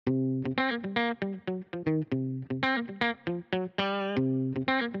Hey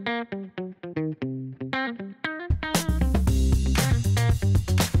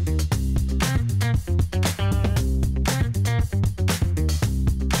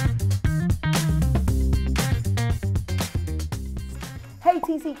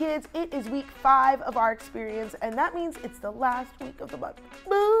TC Kids, it is week 5 of our experience, and that means it's the last week of the month.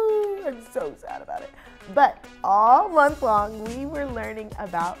 Boo! I'm so sad about it. But all month long, we were learning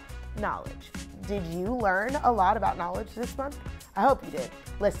about knowledge. Did you learn a lot about knowledge this month? I hope you did.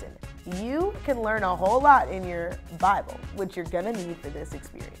 Listen, you can learn a whole lot in your Bible, which you're gonna need for this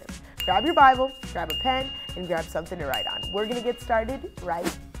experience. Grab your Bible, grab a pen, and grab something to write on. We're gonna get started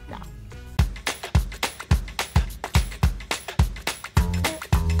right now.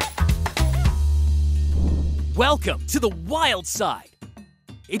 Welcome to the wild side.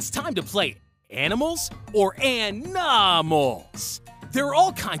 It's time to play animals or animals. There are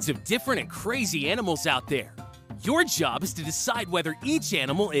all kinds of different and crazy animals out there. Your job is to decide whether each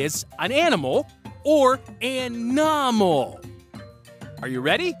animal is an animal or animal. Are you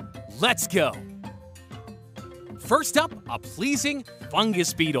ready? Let's go. First up, a pleasing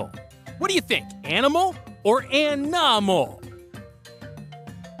fungus beetle. What do you think, animal or animal?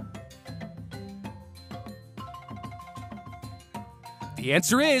 The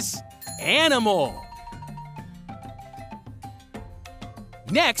answer is animal.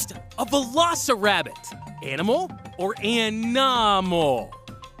 Next, a velociraptor. Animal or animal?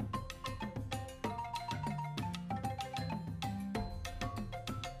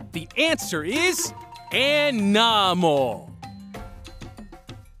 The answer is animal.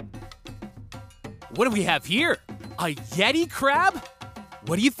 What do we have here? A yeti crab?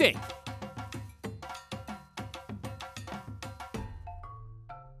 What do you think?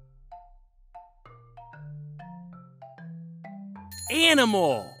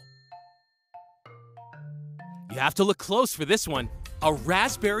 Animal. You have to look close for this one. A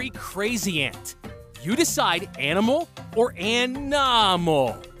raspberry crazy ant. You decide animal or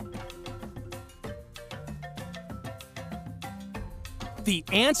animal. The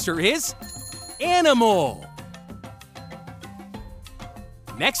answer is animal.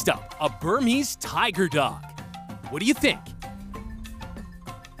 Next up, a Burmese tiger dog. What do you think?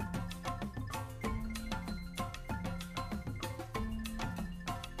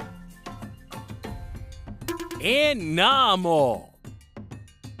 Animal.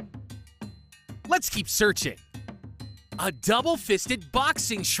 Let's keep searching. A double-fisted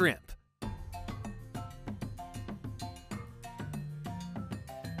boxing shrimp.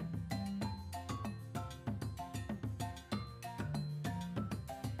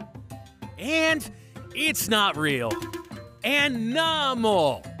 And it's not real.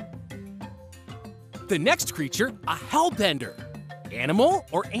 Animal. The next creature, a hellbender. Animal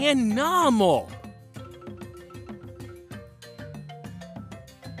or animal?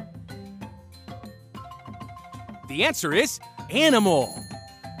 The answer is animal.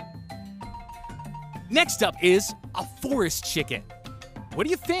 Next up is a forest chicken. What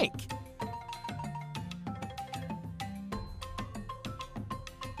do you think?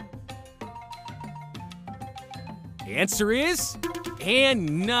 The answer is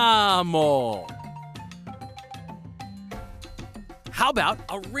animal. How about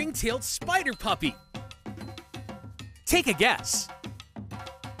a ring-tailed spider puppy? Take a guess.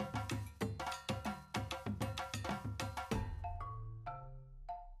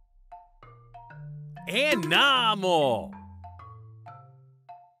 Animal.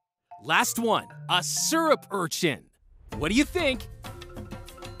 Last one, a syrup urchin. What do you think?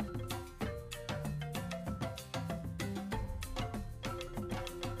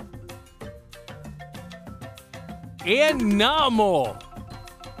 Animal.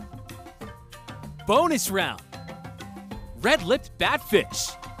 Bonus round. Red-lipped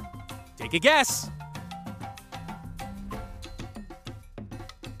batfish. Take a guess.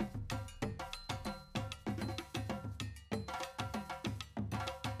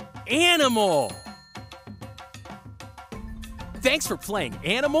 Animal. Thanks for playing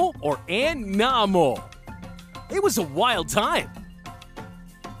animal or animal. It was a wild time.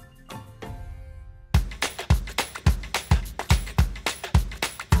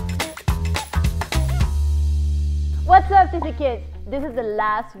 What's up, TC Kids? This is the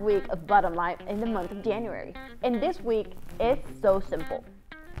last week of Bottom Line in the month of January. And this week, it's so simple.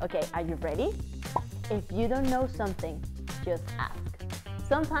 Okay, are you ready? If you don't know something, just ask.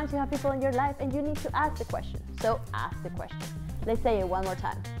 Sometimes you have people in your life and you need to ask the question. So ask the question. Let's say it one more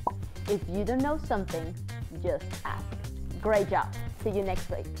time. If you don't know something, just ask. Great job. See you next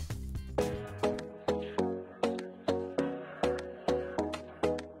week.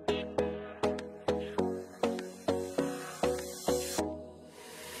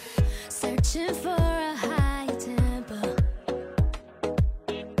 Reaching for a higher tempo.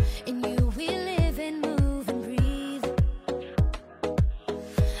 In you we live and move and breathe.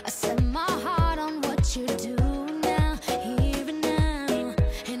 I set my heart on what you do now, here and now,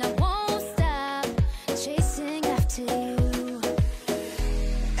 and I won't stop chasing after you.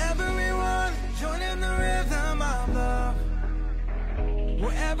 Everyone join in the rhythm of love.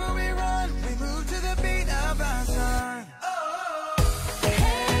 Wherever we run, we move to the beat of our song.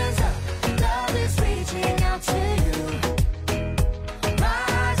 Hands up, love is reaching out to you.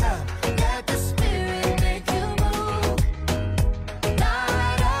 Rise up, let the spirit make you move.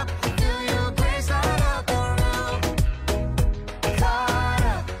 Light up, feel your grace light up the room. Caught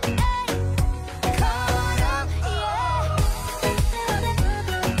up,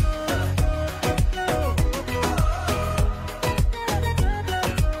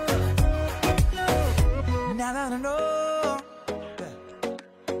 Now that I know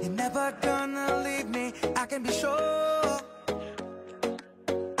you're never gonna leave me, I can be sure.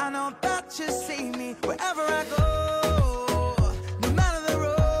 I know that you see me wherever I go, no matter the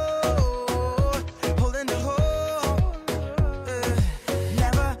road, holding the hope,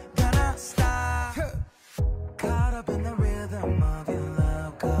 never gonna stop. Caught up in the rhythm of your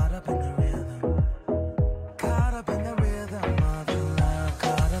love, caught up in the rhythm, caught up in the rhythm of your love,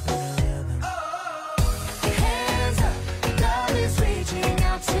 caught up in the rhythm. hands up, love is reaching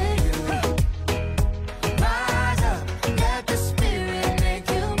out to you. Rise up, let the spirit make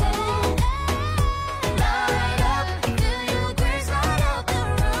you move. Light up, feel your grace light up the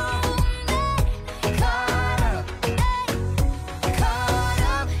room. Caught up, yeah.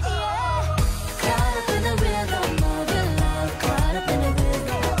 Caught up in the rhythm of your love, caught up in the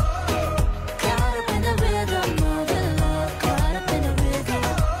rhythm. Caught up in the rhythm of your love, caught up in the rhythm.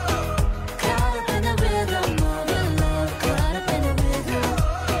 Caught up in the rhythm of your love, caught up in the rhythm.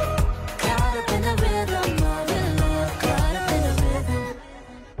 Caught up in the rhythm of your love, caught up in the rhythm.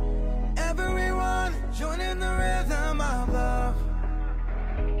 Everyone join in the rhythm of love.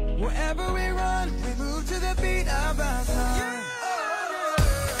 Wherever we run, we move to the beat of our song.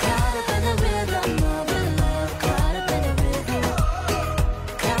 Caught up in the rhythm of your love, caught up in the rhythm.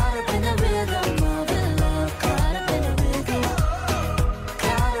 Caught up in the rhythm of your love, caught up in the rhythm.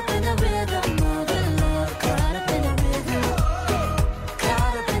 Caught up in the rhythm of your love, caught up in the rhythm.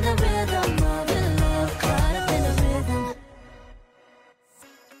 Caught up in the rhythm of your love, caught up in the rhythm.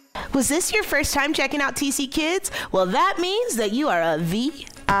 Was this your first time checking out TC Kidz? Well, that means that you are a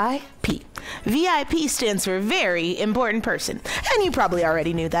VIP. VIP stands for very important person, and you probably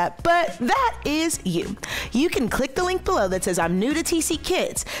already knew that, but that is you. You can click the link below that says I'm new to TC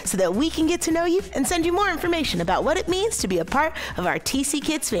Kidz so that we can get to know you and send you more information about what it means to be a part of our TC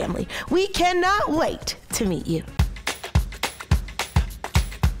Kidz family. We cannot wait to meet you.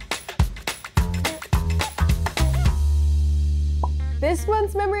 This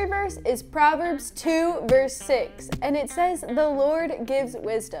month's memory verse is Proverbs 2, verse 6, and it says, "The Lord gives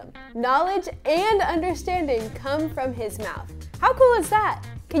wisdom. Knowledge and understanding come from his mouth." How cool is that?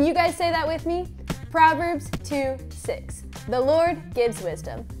 Can you guys say that with me? Proverbs 2, 6. The Lord gives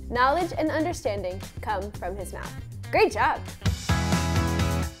wisdom. Knowledge and understanding come from his mouth. Great job!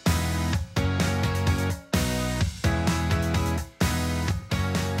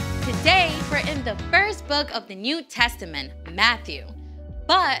 Today, we're in the first book of the New Testament, Matthew.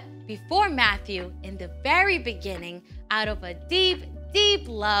 But before Matthew, in the very beginning, out of a deep, deep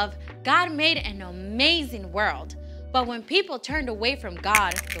love, God made an amazing world. But when people turned away from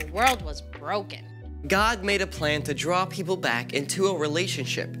God, the world was broken. God made a plan to draw people back into a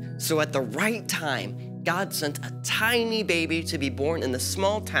relationship. So at the right time, God sent a tiny baby to be born in the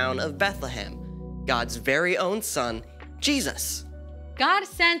small town of Bethlehem, God's very own son, Jesus. God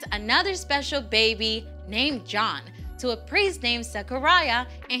sent another special baby named John to a priest named Zechariah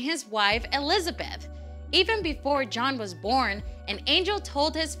and his wife Elizabeth. Even before John was born, an angel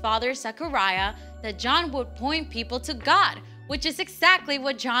told his father Zechariah that John would point people to God, which is exactly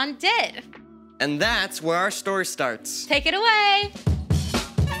what John did. And that's where our story starts. Take it away!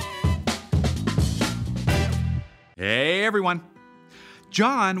 Hey everyone.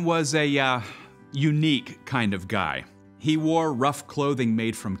 John was a unique kind of guy. He wore rough clothing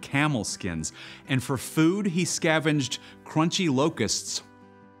made from camel skins, and for food he scavenged crunchy locusts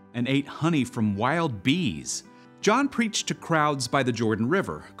and ate honey from wild bees. John preached to crowds by the Jordan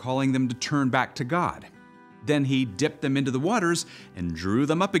River, calling them to turn back to God. Then he dipped them into the waters and drew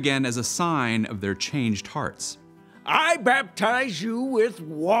them up again as a sign of their changed hearts. I baptize you with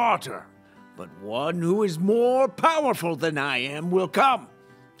water, but one who is more powerful than I am will come.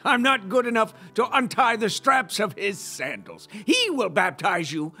 I'm not good enough to untie the straps of his sandals. He will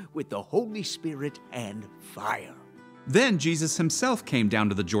baptize you with the Holy Spirit and fire. Then Jesus himself came down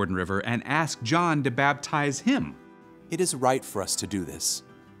to the Jordan River and asked John to baptize him. It is right for us to do this.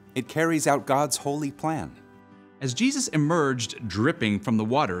 It carries out God's holy plan. As Jesus emerged, dripping from the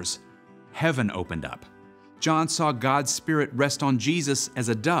waters, heaven opened up. John saw God's Spirit rest on Jesus as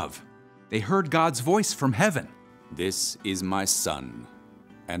a dove. They heard God's voice from heaven. This is my Son,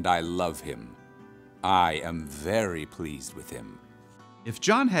 and I love him. I am very pleased with him. If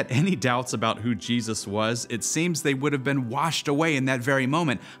John had any doubts about who Jesus was, it seems they would have been washed away in that very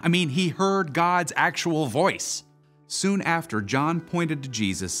moment. I mean, he heard God's actual voice. Soon after, John pointed to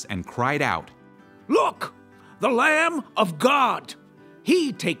Jesus and cried out, Look, the Lamb of God.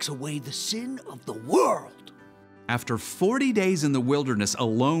 He takes away the sin of the world. After 40 days in the wilderness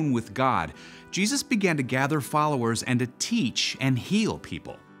alone with God, Jesus began to gather followers and to teach and heal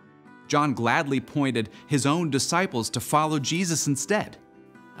people. John gladly pointed his own disciples to follow Jesus instead.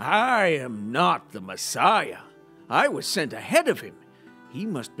 I am not the Messiah. I was sent ahead of him. He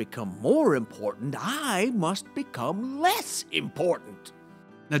must become more important. I must become less important.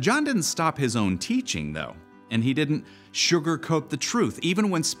 Now, John didn't stop his own teaching, though, and he didn't sugarcoat the truth, even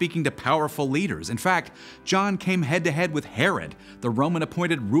when speaking to powerful leaders. In fact, John came head-to-head with Herod, the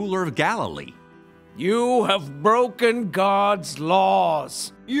Roman-appointed ruler of Galilee. You have broken God's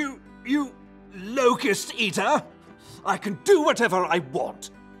laws. You locust eater! I can do whatever I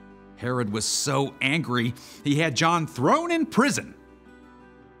want. Herod was so angry, he had John thrown in prison.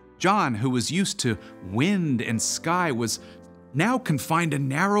 John, who was used to wind and sky, was now confined to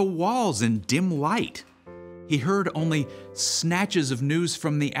narrow walls and dim light. He heard only snatches of news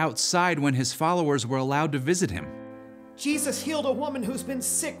from the outside when his followers were allowed to visit him. Jesus healed a woman who's been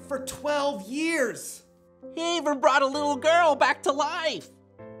sick for 12 years. He even brought a little girl back to life.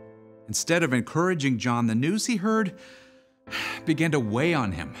 Instead of encouraging John, the news he heard began to weigh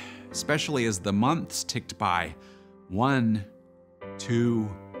on him, especially as the months ticked by. 1,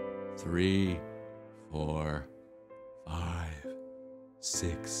 2, 3, 4, 5,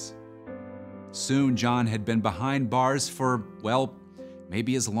 6. Soon John had been behind bars for, well,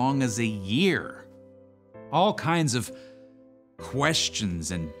 maybe as long as a year. All kinds of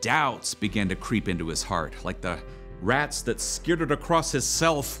questions and doubts began to creep into his heart, like the rats that skittered across his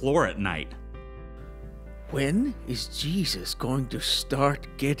cell floor at night. When is Jesus going to start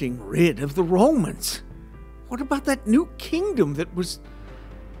getting rid of the Romans? What about that new kingdom that was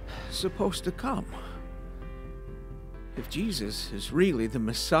supposed to come? If Jesus is really the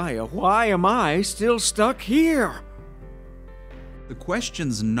Messiah, why am I still stuck here? The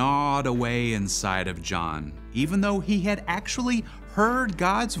questions gnawed away inside of John, even though he had actually heard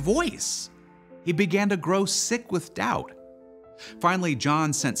God's voice. He began to grow sick with doubt. Finally,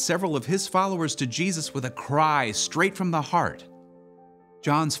 John sent several of his followers to Jesus with a cry straight from the heart.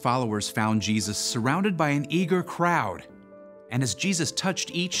 John's followers found Jesus surrounded by an eager crowd, and as Jesus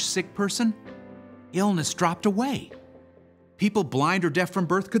touched each sick person, illness dropped away. People blind or deaf from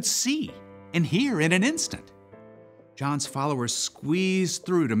birth could see and hear in an instant. John's followers squeezed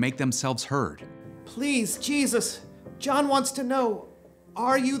through to make themselves heard. Please, Jesus, John wants to know,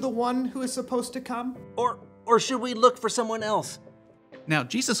 are you the one who is supposed to come? Or should we look for someone else? Now,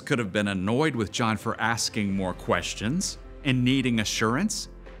 Jesus could have been annoyed with John for asking more questions and needing assurance.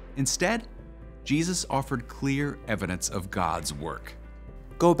 Instead, Jesus offered clear evidence of God's work.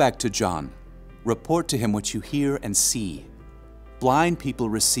 Go back to John. Report to him what you hear and see. Blind people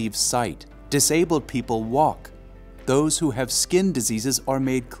receive sight. Disabled people walk. Those who have skin diseases are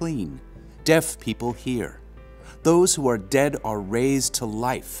made clean. Deaf people hear. Those who are dead are raised to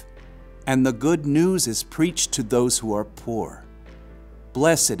life. And the good news is preached to those who are poor.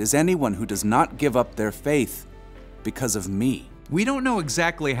 Blessed is anyone who does not give up their faith because of me. We don't know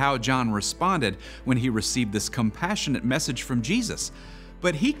exactly how John responded when he received this compassionate message from Jesus,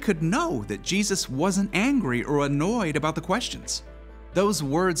 but he could know that Jesus wasn't angry or annoyed about the questions. Those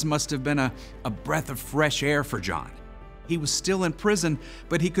words must have been a breath of fresh air for John. He was still in prison,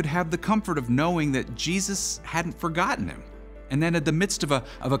 but he could have the comfort of knowing that Jesus hadn't forgotten him. And then in the midst of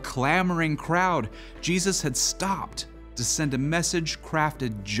a clamoring crowd, Jesus had stopped to send a message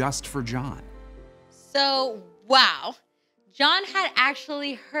crafted just for John. So, wow. John had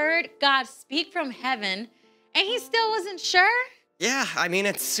actually heard God speak from heaven, and he still wasn't sure? Yeah, I mean,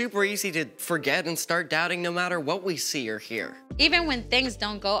 it's super easy to forget and start doubting no matter what we see or hear. Even when things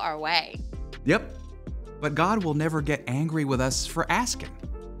don't go our way. Yep, but God will never get angry with us for asking.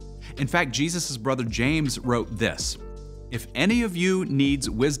 In fact, Jesus' brother James wrote this: "If any of you needs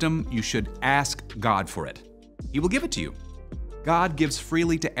wisdom, you should ask God for it. He will give it to you. God gives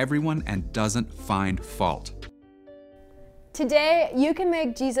freely to everyone and doesn't find fault. Today, you can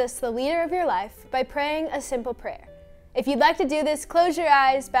make Jesus the leader of your life by praying a simple prayer. If you'd like to do this, close your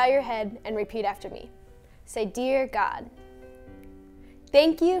eyes, bow your head, and repeat after me. Say, "Dear God,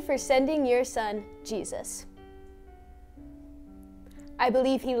 thank you for sending your son, Jesus. I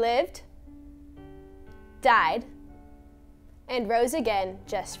believe he lived, died, and rose again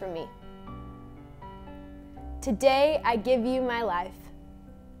just for me. Today, I give you my life.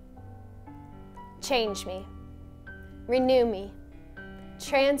 Change me, renew me,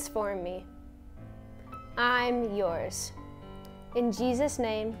 transform me. I'm yours. In Jesus'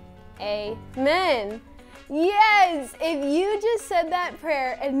 name, amen." Yes, if you just said that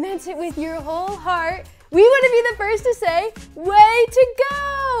prayer and meant it with your whole heart, we want to be the first to say, way to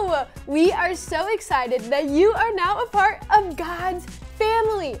go! We are so excited that you are now a part of God's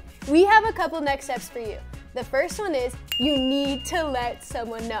family. We have a couple next steps for you. The first one is you need to let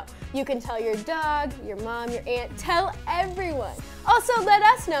someone know. You can tell your dog, your mom, your aunt, tell everyone. Also, let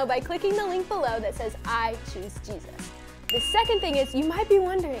us know by clicking the link below that says, "I choose Jesus." The second thing is you might be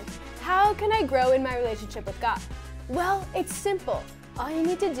wondering, how can I grow in my relationship with God? Well, it's simple. All you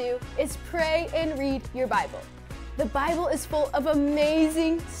need to do is pray and read your Bible. The Bible is full of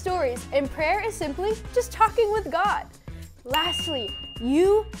amazing stories, and prayer is simply just talking with God. Lastly,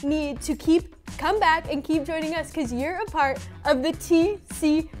 you need to come back and keep joining us because you're a part of the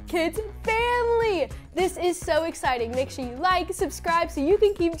TC Kidz family. This is so exciting. Make sure you like, subscribe so you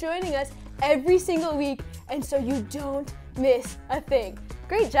can keep joining us every single week and so you don't miss a thing.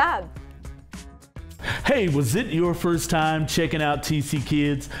 Great job. Hey, was it your first time checking out TC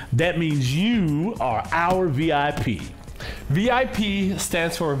Kidz? That means you are our VIP. VIP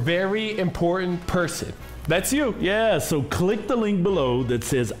stands for very important person. That's you. Yeah, so click the link below that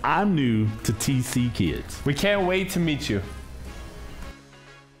says I'm new to TC Kidz. We can't wait to meet you.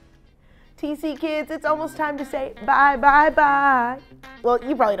 TC Kidz, it's almost time to say bye, bye, bye. Well,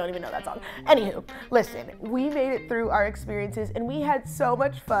 you probably don't even know that song. Anywho, listen, we made it through our experiences and we had so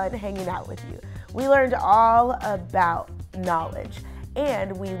much fun hanging out with you. We learned all about knowledge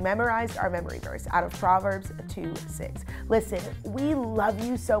and we memorized our memory verse out of Proverbs 2:6. Listen, we love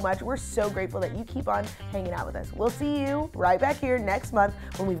you so much. We're so grateful that you keep on hanging out with us. We'll see you right back here next month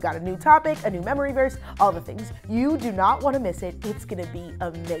when we've got a new topic, a new memory verse, all the things. You do not want to miss it. It's going to be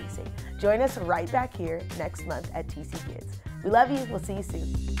amazing. Join us right back here next month at TC Kidz. We love you. We'll see you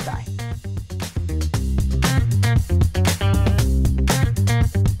soon. Bye.